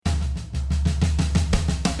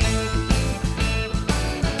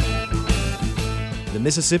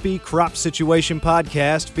Mississippi Crop Situation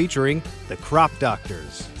Podcast featuring the Crop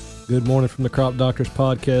Doctors. Good morning from the Crop Doctors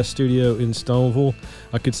Podcast studio in Stoneville.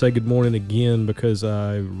 I could say good morning again because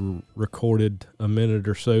I recorded a minute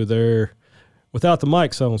or so there without the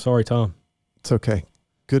mics on. Sorry, Tom. It's okay.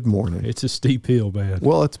 Good morning. It's a steep hill, man.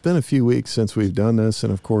 Well, it's been a few weeks since we've done this,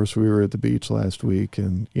 and of course we were at the beach last week,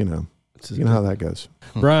 and you know how that goes.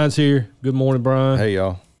 Brian's here. Good morning, Brian. Hey,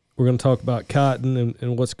 y'all. We're going to talk about cotton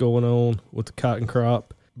and what's going on with the cotton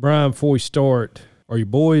crop. Brian, before we start, are your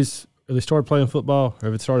boys, have they started playing football?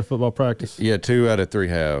 Have they started football practice? Yeah, 2 out of 3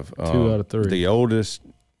 have. 2 out of 3. The oldest,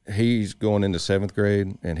 he's going into 7th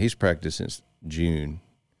grade, and he's practiced since June,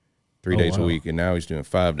 3 days a week, and now he's doing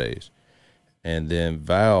 5 days. And then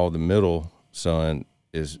Val, the middle son,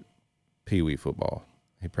 is Pee-wee football.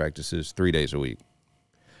 He practices 3 days a week.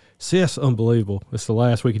 See, that's unbelievable. It's the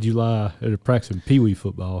last week of July. They're practicing Pee-wee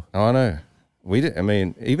football. Oh, I know.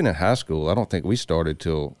 Even in high school, I don't think we started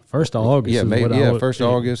till 1st of August. Yeah, maybe. Yeah, 1st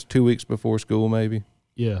of August, 2 weeks before school, maybe.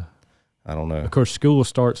 Yeah. I don't know. Of course, school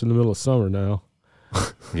starts in the middle of summer now.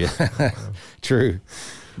 Yeah, true.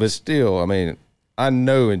 But still, I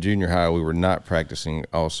know in junior high we were not practicing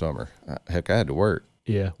all summer. Heck, I had to work.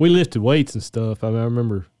 Yeah, we lifted weights and stuff. I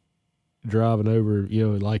remember driving over,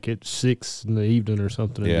 like at 6 in the evening or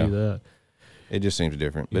something to do that. It just seems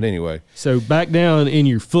different. But anyway. So back down in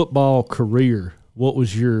your football career, what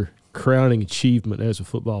was your crowning achievement as a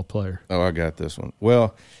football player? Oh, I got this one.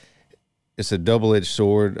 Well, it's a double-edged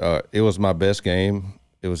sword. It was my best game.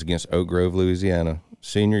 It was against Oak Grove, Louisiana,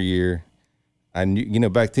 senior year. I knew,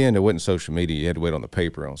 back then there wasn't social media. You had to wait on the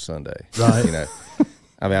paper on Sunday. Right.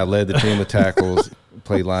 I led the team with tackles,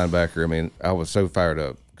 played linebacker. I was so fired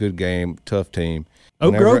up. Good game, tough team.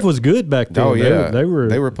 Oak Grove was good back then. Oh, yeah. They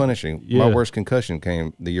were punishing. Yeah. My worst concussion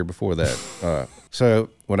came the year before that. So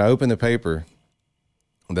when I opened the paper,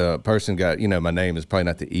 the person got, my name is probably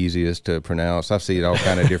not the easiest to pronounce. I see it all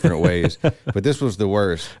kind of different ways. But this was the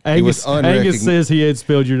worst. Angus says he had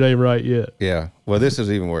spelled your name right yet. Yeah. Well, this is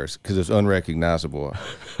even worse because it's unrecognizable.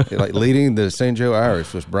 Leading the St. Joe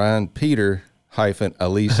Irish was Brian Peter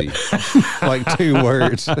Alisi. 2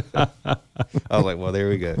 words. I was like, well, there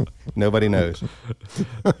we go. Nobody knows.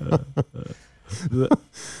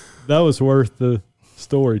 That was worth the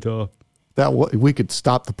story, Tom. We could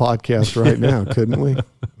stop the podcast right now, couldn't we?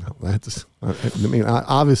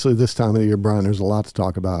 Obviously this time of the year, Brian, there's a lot to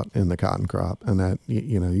talk about in the cotton crop, and that,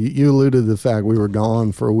 you alluded to the fact we were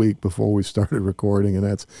gone for a week before we started recording, and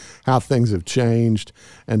that's how things have changed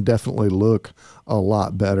and definitely look a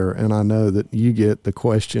lot better. And I know that you get the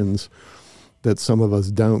questions that some of us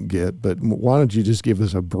don't get, but why don't you just give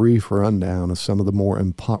us a brief rundown of some of the more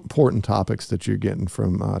important topics that you're getting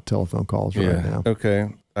from telephone calls right now? Okay.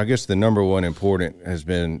 I guess the number one important has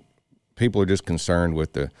been people are just concerned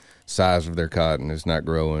with the size of their cotton. It's not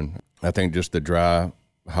growing. I think just the dry,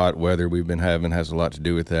 hot weather we've been having has a lot to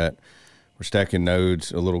do with that. We're stacking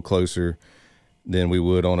nodes a little closer than we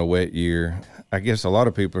would on a wet year. I guess a lot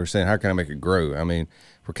of people are saying, how can I make it grow?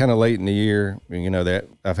 We're kind of late in the year. That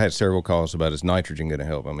I've had several calls about, is nitrogen going to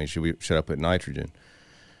help? Should I put nitrogen?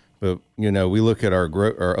 But, we look at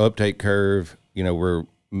our uptake curve. We're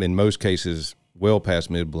in most cases well past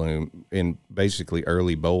mid-bloom in basically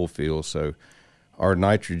early bowl field. So our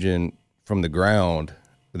nitrogen from the ground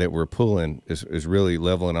that we're pulling is really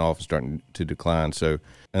leveling off and starting to decline. So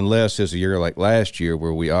unless it's a year like last year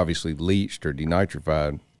where we obviously leached or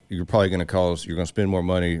denitrified, you're probably going to spend more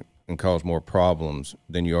money and cause more problems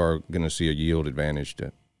than you are going to see a yield advantage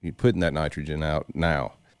to you putting that nitrogen out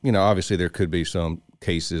now. Obviously there could be some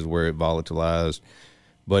cases where it volatilized,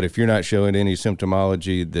 but if you're not showing any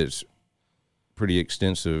symptomology that's pretty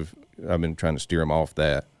extensive, I've been trying to steer them off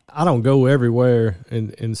that. I don't go everywhere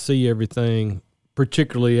and see everything,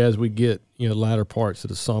 particularly as we get, latter parts of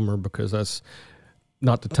the summer, because that's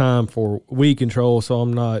not the time for weed control, so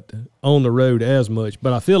I'm not on the road as much.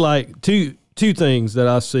 But I feel like two things that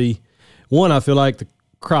I see. One, I feel like the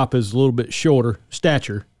crop is a little bit shorter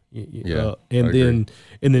stature. Yeah, and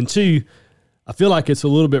then two, I feel like it's a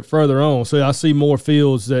little bit further on. So I see more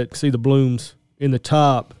fields that see the blooms in the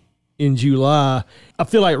top in July. I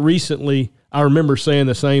feel like recently I remember saying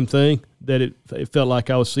the same thing, that it felt like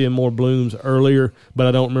I was seeing more blooms earlier, but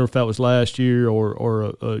I don't remember if that was last year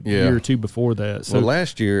or a year or two before that. So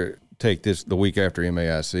last year, take this the week after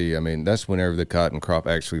MAIC, that's whenever the cotton crop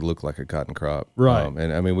actually looked like a cotton crop. Right.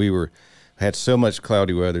 We had so much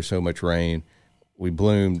cloudy weather, so much rain. We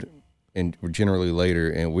bloomed and were generally later,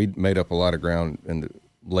 and we made up a lot of ground in the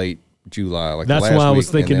late July, that's why I was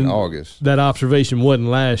thinking in August. That observation wasn't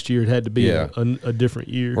last year. It had to be a different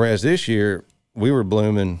year. Whereas this year, we were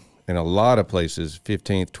blooming in a lot of places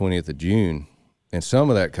 15th, 20th of June. And some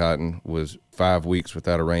of that cotton was 5 weeks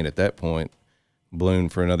without a rain at that point,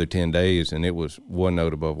 bloomed for another 10 days, and it was 1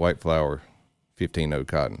 note above white flower, 15 note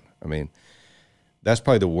cotton. I mean, that's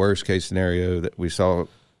probably the worst case scenario. That we saw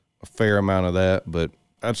a fair amount of that, but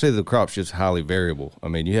I'd say the crop's just highly variable. I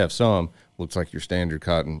mean, you have some, looks like your standard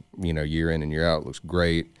cotton, year in and year out, looks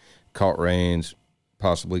great, caught rains,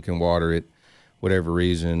 possibly can water it, whatever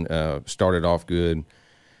reason, started off good.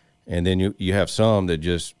 And then you have some that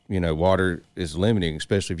just, water is limiting,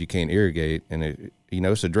 especially if you can't irrigate. And,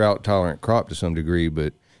 it's a drought-tolerant crop to some degree,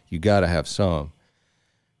 but you got to have some.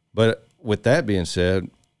 But with that being said,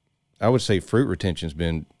 I would say fruit retention's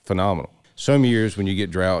been phenomenal. Some years when you get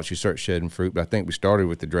droughts, you start shedding fruit, but I think we started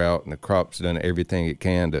with the drought, and the crop's done everything it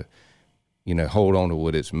can to, hold on to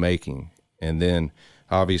what it's making. And then,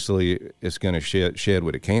 obviously, it's going to shed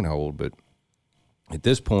what it can't hold. But at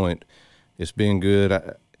this point, it's been good.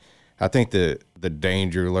 I think the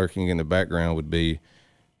danger lurking in the background would be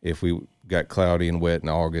if we got cloudy and wet in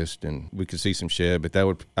August and we could see some shed, but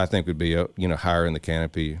that I think would be higher in the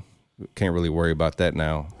canopy. Can't really worry about that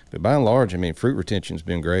now. But by and large, I mean, fruit retention's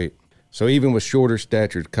been great. So even with shorter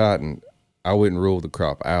statured cotton, I wouldn't rule the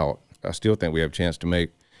crop out. I still think we have a chance to make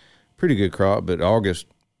a pretty good crop, but August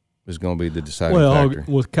is going to be the deciding factor.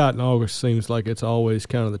 Well, with cotton, August seems like it's always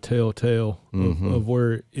kind of the telltale of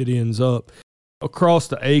where it ends up. Across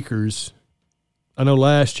the acres, I know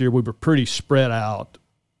last year we were pretty spread out,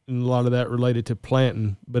 and a lot of that related to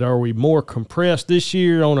planting, but are we more compressed this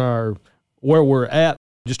year on where we're at,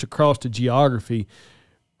 just across the geography?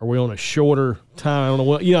 Are we on a shorter time? I don't know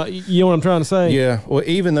what, you know what I'm trying to say? Yeah. Well,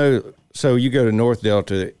 even though, so you go to North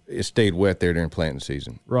Delta, it stayed wet there during planting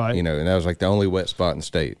season. Right. And that was like the only wet spot in the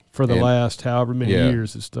state. For the last however many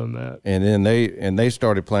years it's done that. And then they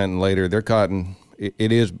started planting later. Their cotton,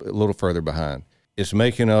 it is a little further behind. It's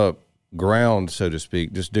making up ground, so to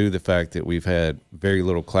speak, just due to the fact that we've had very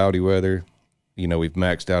little cloudy weather. We've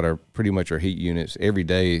maxed out pretty much our heat units every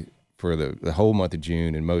day for the whole month of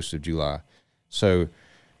June and most of July. So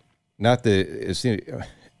it's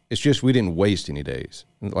just we didn't waste any days.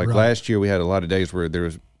 Like last year, we had a lot of days where there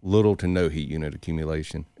was little to no heat unit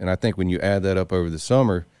accumulation. And I think when you add that up over the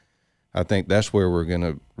summer, I think that's where we're going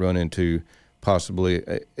to run into possibly,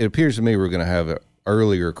 it appears to me we're going to have an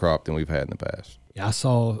earlier crop than we've had in the past. Yeah, I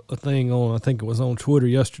saw a thing I think it was on Twitter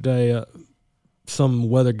yesterday, some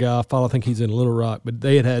weather guy I follow, I think he's in Little Rock, but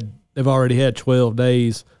they've already had 12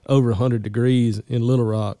 days over 100 degrees in Little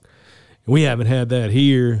Rock. We haven't had that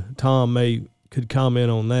here. Tom could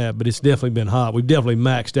comment on that, but it's definitely been hot. We've definitely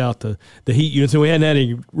maxed out the heat units, and we hadn't had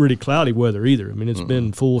any really cloudy weather either. I mean, it's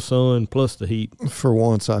been full sun plus the heat. For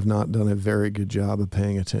once, I've not done a very good job of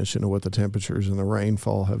paying attention to what the temperatures and the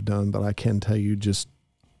rainfall have done, but I can tell you just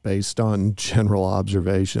based on general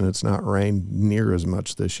observation, it's not rained near as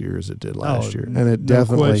much this year as it did last year. And it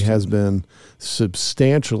definitely has been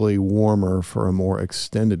substantially warmer for a more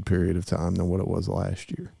extended period of time than what it was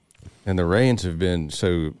last year. And the rains have been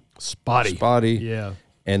so spotty. Yeah.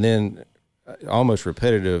 And then almost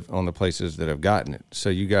repetitive on the places that have gotten it. So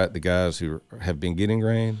you got the guys who have been getting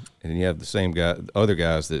rain, and you have the other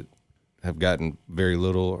guys that have gotten very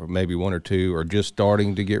little, or maybe one or two, or just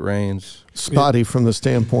starting to get rains. Spotty from the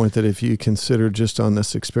standpoint that if you consider just on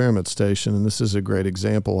this experiment station, and this is a great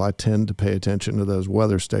example, I tend to pay attention to those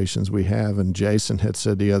weather stations we have, and Jason had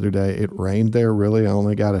said the other day, it rained there, really? I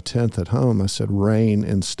only got 1/10 at home. I said rain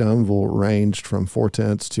in Stoneville ranged from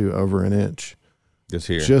 4/10 to over an inch.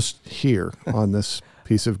 Just here on this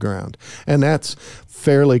piece of ground. And that's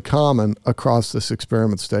fairly common across this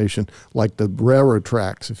experiment station. Like the railroad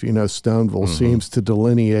tracks, if you know Stoneville, seems to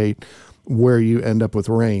delineate where you end up with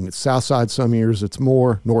rain. It's south side some years it's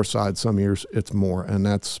more, north side some years it's more, and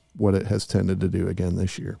that's what it has tended to do again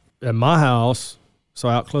this year. At my house, so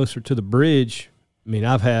out closer to the bridge, I mean,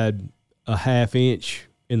 I've had a 1/2 inch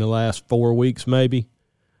in the last 4 weeks maybe,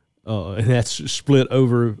 and that's split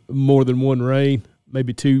over more than one rain.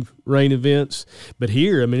 Maybe 2 rain events. But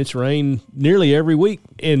here, I mean, it's rained nearly every week,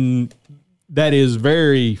 and that is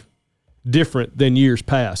very different than years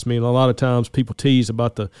past. I mean, a lot of times people tease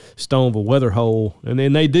about the Stoneville weather hole, and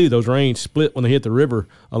then they do. Those rains split when they hit the river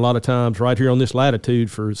a lot of times right here on this latitude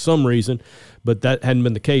for some reason, but that hadn't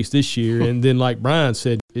been the case this year. And then like Brian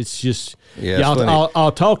said, it's just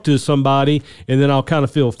I'll talk to somebody, and then I'll kind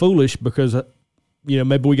of feel foolish because –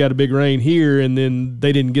 maybe we got a big rain here and then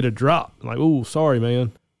they didn't get a drop. I'm like, oh, sorry,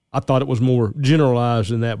 man. I thought it was more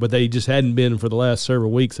generalized than that, but they just hadn't been for the last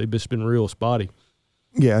several weeks. They've just been real spotty.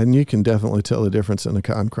 Yeah, and you can definitely tell the difference in the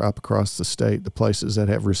cotton crop across the state, the places that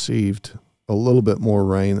have received a little bit more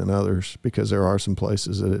rain than others, because there are some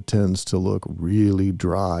places that it tends to look really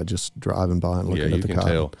dry just driving by and looking at the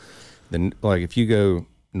cotton. Tell. Then, like if you go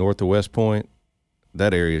north of West Point,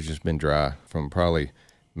 that area has just been dry from probably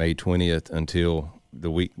May 20th until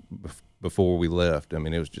the week before we left. I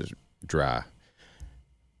mean, it was just dry.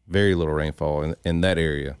 Very little rainfall in that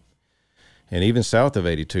area. And even south of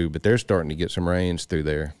 82, but they're starting to get some rains through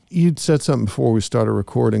there. You'd said something before we started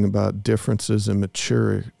recording about differences in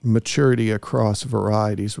maturity across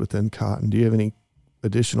varieties within cotton. Do you have any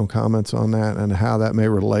additional comments on that and how that may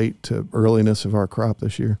relate to earliness of our crop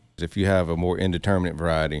this year? If you have a more indeterminate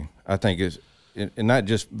variety, I think it's and not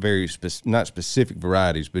just not specific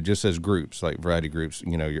varieties, but just as groups, like variety groups,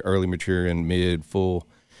 your early maturing, mid, full.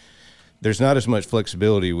 There's not as much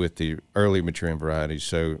flexibility with the early maturing varieties.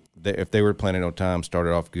 So if they were planted on time,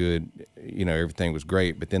 started off good, everything was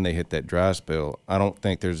great, but then they hit that dry spell, I don't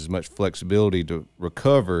think there's as much flexibility to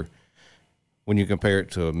recover when you compare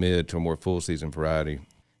it to a mid to a more full season variety.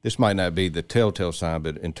 This might not be the telltale sign,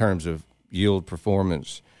 but in terms of yield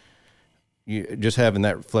performance, just having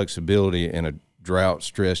that flexibility in a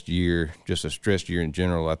drought-stressed year, just a stressed year in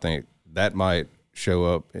general, I think that might show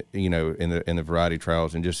up, in the variety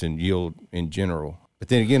trials and just in yield in general. But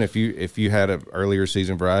then again, if you had an earlier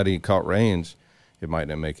season variety and caught rains, it might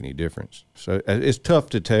not make any difference. So it's tough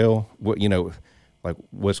to tell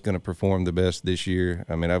what's going to perform the best this year.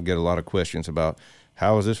 I mean, I've got a lot of questions about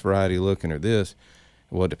how is this variety looking or this.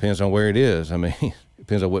 Well, it depends on where it is. I mean, it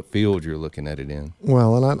depends on what field you're looking at it in.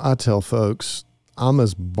 Well, and I tell folks, I'm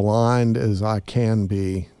as blind as I can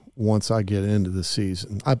be once I get into the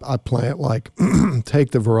season. I plant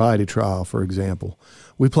take the variety trial, for example.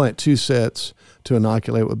 We plant 2 sets to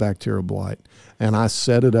inoculate with bacterial blight, and I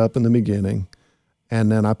set it up in the beginning,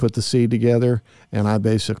 and then I put the seed together, and I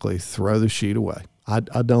basically throw the sheet away.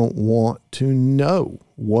 I don't want to know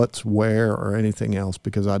what's where or anything else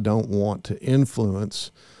because I don't want to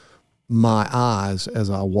influence my eyes as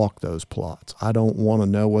I walk those plots. I don't want to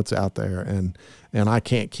know what's out there, and I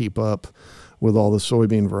can't keep up with all the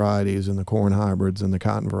soybean varieties and the corn hybrids and the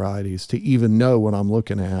cotton varieties to even know what I'm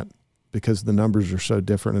looking at because the numbers are so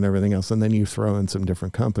different and everything else. And then you throw in some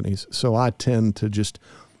different companies. So I tend to just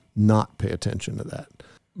not pay attention to that.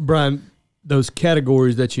 Brian, those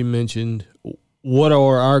categories that you mentioned, what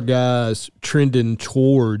are our guys trending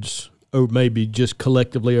towards, or maybe just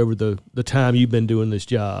collectively over the time you've been doing this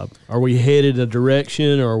job? Are we headed in a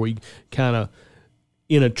direction, or are we kind of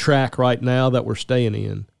in a track right now that we're staying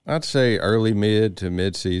in? I'd say early mid to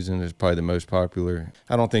mid-season is probably the most popular.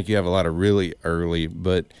 I don't think you have a lot of really early,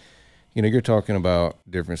 but, you're talking about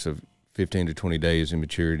difference of 15 to 20 days in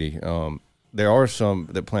maturity. There are some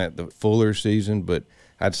that plant the fuller season, but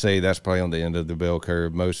I'd say that's probably on the end of the bell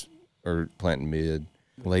curve. Most are planting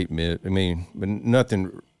late mid. I mean, but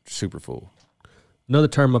nothing super full. Another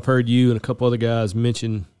term I've heard you and a couple other guys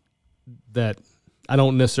mention that I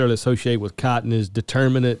don't necessarily associate with cotton is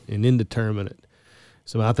determinate and indeterminate.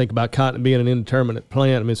 So when I think about cotton being an indeterminate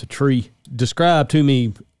plant, I mean, it's a tree. Describe to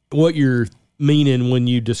me what you're meaning when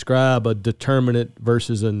you describe a determinate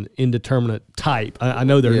versus an indeterminate type. I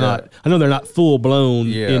know they're not. I know they're not full blown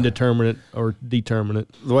indeterminate or determinate.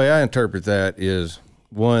 The way I interpret that is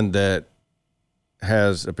one that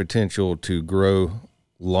has a potential to grow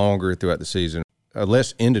longer throughout the season. A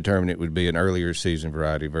less indeterminate would be an earlier season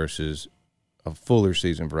variety versus a fuller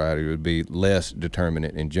season variety would be less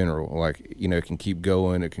determinate in general. Like, it can keep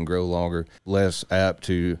going, it can grow longer, less apt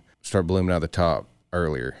to start blooming out of the top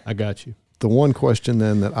earlier. I got you. The one question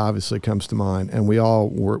then that obviously comes to mind, and we all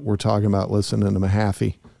were talking about listening to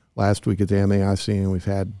Mahaffey last week at the MAIC, and we've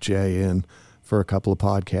had Jay in for a couple of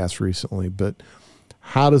podcasts recently, but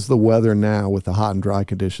how does the weather now with the hot and dry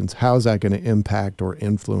conditions, how is that going to impact or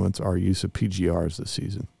influence our use of PGRs this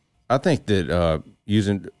season? I think that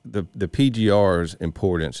using the PGR's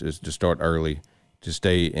importance is to start early, to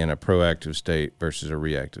stay in a proactive state versus a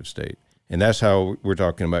reactive state. And that's how we're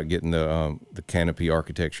talking about getting the canopy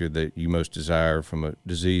architecture that you most desire from a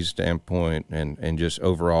disease standpoint and just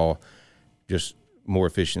overall just more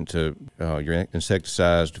efficient to your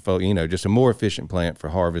insecticides, just a more efficient plant for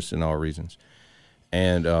harvest and all reasons.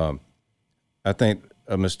 And I think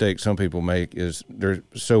a mistake some people make is they're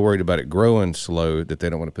so worried about it growing slow that they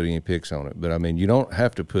don't want to put any picks on it. But, I mean, you don't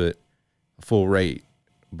have to put a full rate,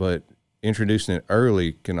 but introducing it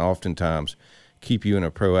early can oftentimes keep you in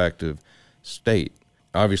a proactive state.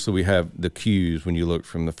 Obviously, we have the cues when you look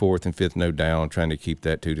from the 4th and 5th node down, trying to keep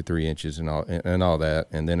that 2 to 3 inches and all that.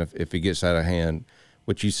 And then if it gets out of hand,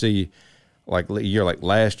 what you see like a year like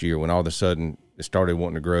last year when all of a sudden it started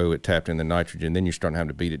wanting to grow, it tapped in the nitrogen, then you're starting having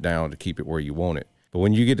to beat it down to keep it where you want it. But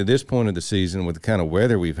when you get to this point of the season with the kind of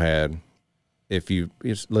weather we've had,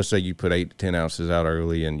 let's say you put 8 to 10 ounces out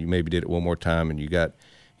early and you maybe did it one more time and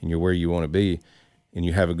you're where you want to be, and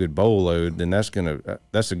you have a good boll load, then that's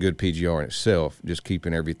a good PGR in itself, just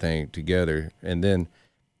keeping everything together. And then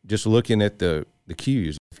just looking at the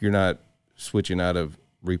cues, if you're not switching out of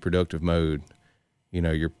reproductive mode,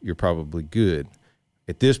 you're probably good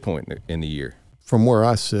at this point in the year. From where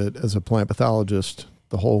I sit as a plant pathologist,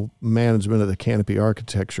 the whole management of the canopy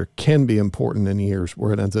architecture can be important in years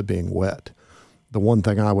where it ends up being wet. The one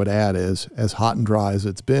thing I would add is, as hot and dry as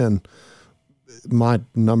it's been, my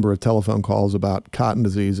number of telephone calls about cotton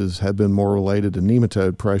diseases have been more related to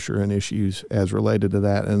nematode pressure and issues as related to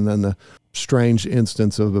that, and then the strange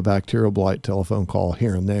instance of a bacterial blight telephone call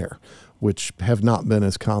here and there, which have not been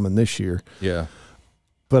as common this year. Yeah.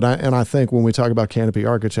 But I think when we talk about canopy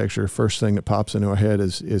architecture, first thing that pops into our head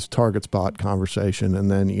is target spot conversation. And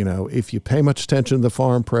then, if you pay much attention to the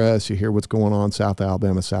farm press, you hear what's going on in South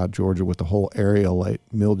Alabama, South Georgia with the whole areolate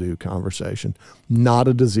mildew conversation. Not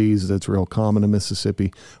a disease that's real common in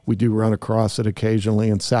Mississippi. We do run across it occasionally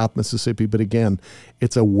in South Mississippi, but again,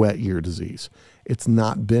 it's a wet year disease. It's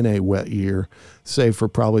not been a wet year, save for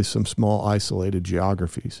probably some small isolated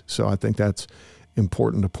geographies. So I think that's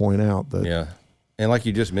important to point out that. Yeah. And like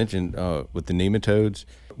you just mentioned, with the nematodes,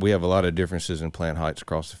 we have a lot of differences in plant heights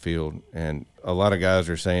across the field. And a lot of guys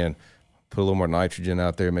are saying, put a little more nitrogen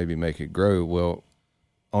out there, maybe make it grow. Well,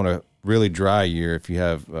 on a really dry year, if you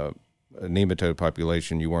have a nematode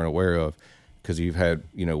population you weren't aware of, because you've had,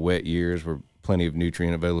 wet years where plenty of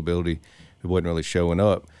nutrient availability, it wasn't really showing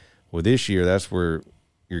up. Well, this year, that's where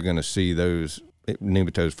you're going to see those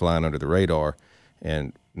nematodes flying under the radar,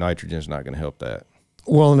 and nitrogen is not going to help that.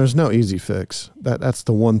 Well, and there's no easy fix. That's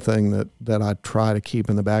the one thing that I try to keep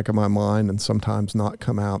in the back of my mind and sometimes not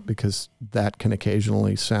come out, because that can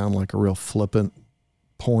occasionally sound like a real flippant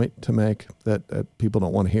point to make that people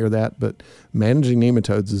don't want to hear that. But managing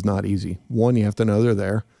nematodes is not easy. One, you have to know they're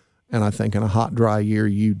there. And I think in a hot, dry year,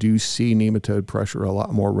 you do see nematode pressure a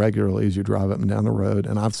lot more regularly as you drive up and down the road.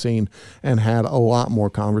 And I've seen and had a lot more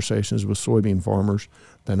conversations with soybean farmers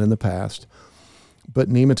than in the past. But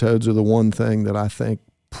nematodes are the one thing that I think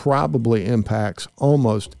probably impacts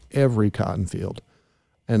almost every cotton field.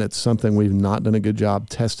 And it's something we've not done a good job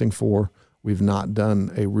testing for. We've not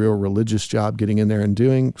done a real religious job getting in there and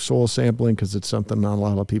doing soil sampling, because it's something not a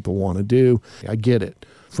lot of people want to do. I get it.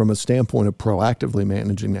 From a standpoint of proactively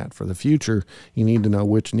managing that for the future, you need to know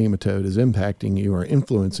which nematode is impacting you or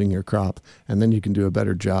influencing your crop, and then you can do a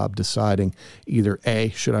better job deciding either A,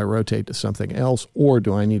 should I rotate to something else, or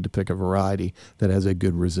do I need to pick a variety that has a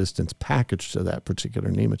good resistance package to that particular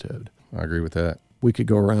nematode. I agree with that. We could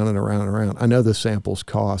go around and around and around. I know the samples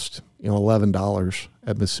cost $11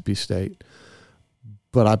 at Mississippi State,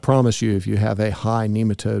 but I promise you, if you have a high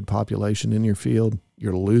nematode population in your field,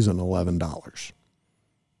 you're losing $11.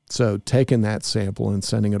 So taking that sample and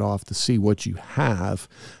sending it off to see what you have,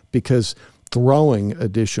 because throwing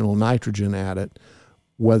additional nitrogen at it,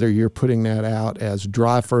 whether you're putting that out as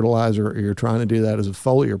dry fertilizer or you're trying to do that as a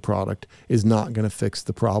foliar product, is not going to fix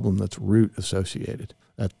the problem that's root associated.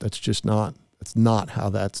 That's not how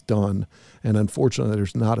that's done. And unfortunately,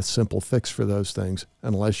 there's not a simple fix for those things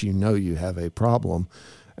unless you know you have a problem.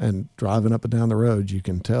 And driving up and down the road, you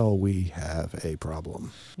can tell we have a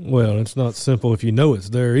problem. Well, it's not simple if you know it's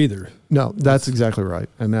there either. No, that's exactly right.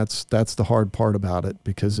 And that's the hard part about it,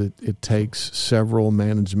 because it takes several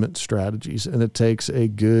management strategies, and it takes a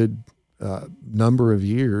good number of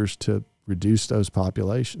years to reduce those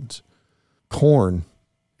populations. Corn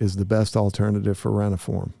is the best alternative for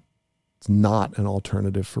reniform. It's not an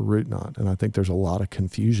alternative for root knot. And I think there's a lot of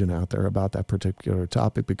confusion out there about that particular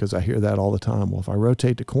topic, because I hear that all the time. Well, if I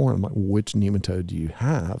rotate to corn, I'm like, which nematode do you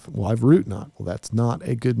have? Well, I have root knot. Well, that's not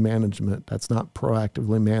a good management. That's not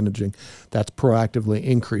proactively managing. That's proactively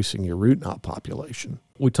increasing your root knot population.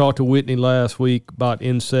 We talked to Whitney last week about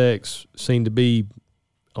insects seem to be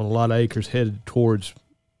on a lot of acres headed towards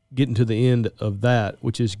getting to the end of that,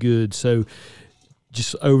 which is good. So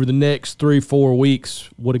just over the next 3-4 weeks,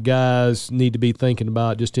 what do guys need to be thinking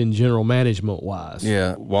about just in general management wise?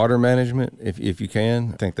 Yeah, water management, if you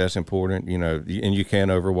can. I think that's important, and you can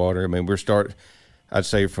overwater. I mean, I'd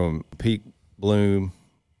say from peak bloom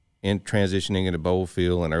and transitioning into bowl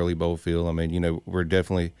fill and early bowl fill. I mean, we're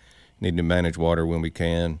definitely needing to manage water when we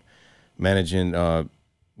can. Managing,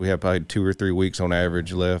 we have probably 2 or 3 weeks on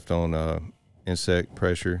average left on insect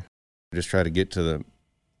pressure. Just try to get to the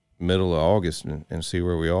middle of August and see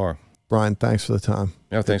where we are. Brian, thanks for the time.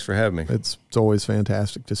 Yeah, thanks for having me. It's always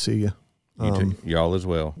fantastic to see you. Y'all as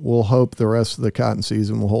well. We'll hope the rest of the cotton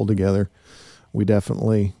season will hold together. We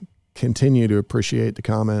definitely continue to appreciate the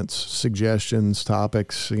comments, suggestions,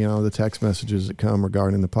 topics, the text messages that come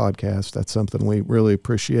regarding the podcast. That's something we really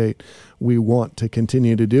appreciate. We want to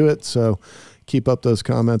continue to do it. So keep up those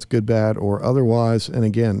comments, good, bad, or otherwise. And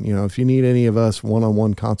again, if you need any of us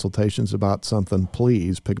one-on-one consultations about something,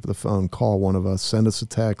 please pick up the phone, call one of us, send us a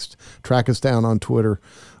text, track us down on Twitter.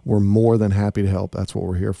 We're more than happy to help. That's what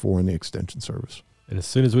we're here for in the Extension Service. And as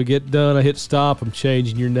soon as we get done, I hit stop. I'm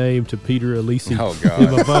changing your name to Peter Alisi. Oh, God.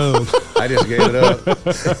 In my phone. I just gave it up.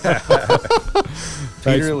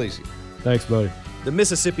 Peter Alisi. Thanks, buddy. The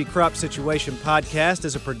Mississippi Crop Situation Podcast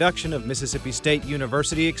is a production of Mississippi State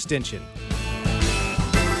University Extension.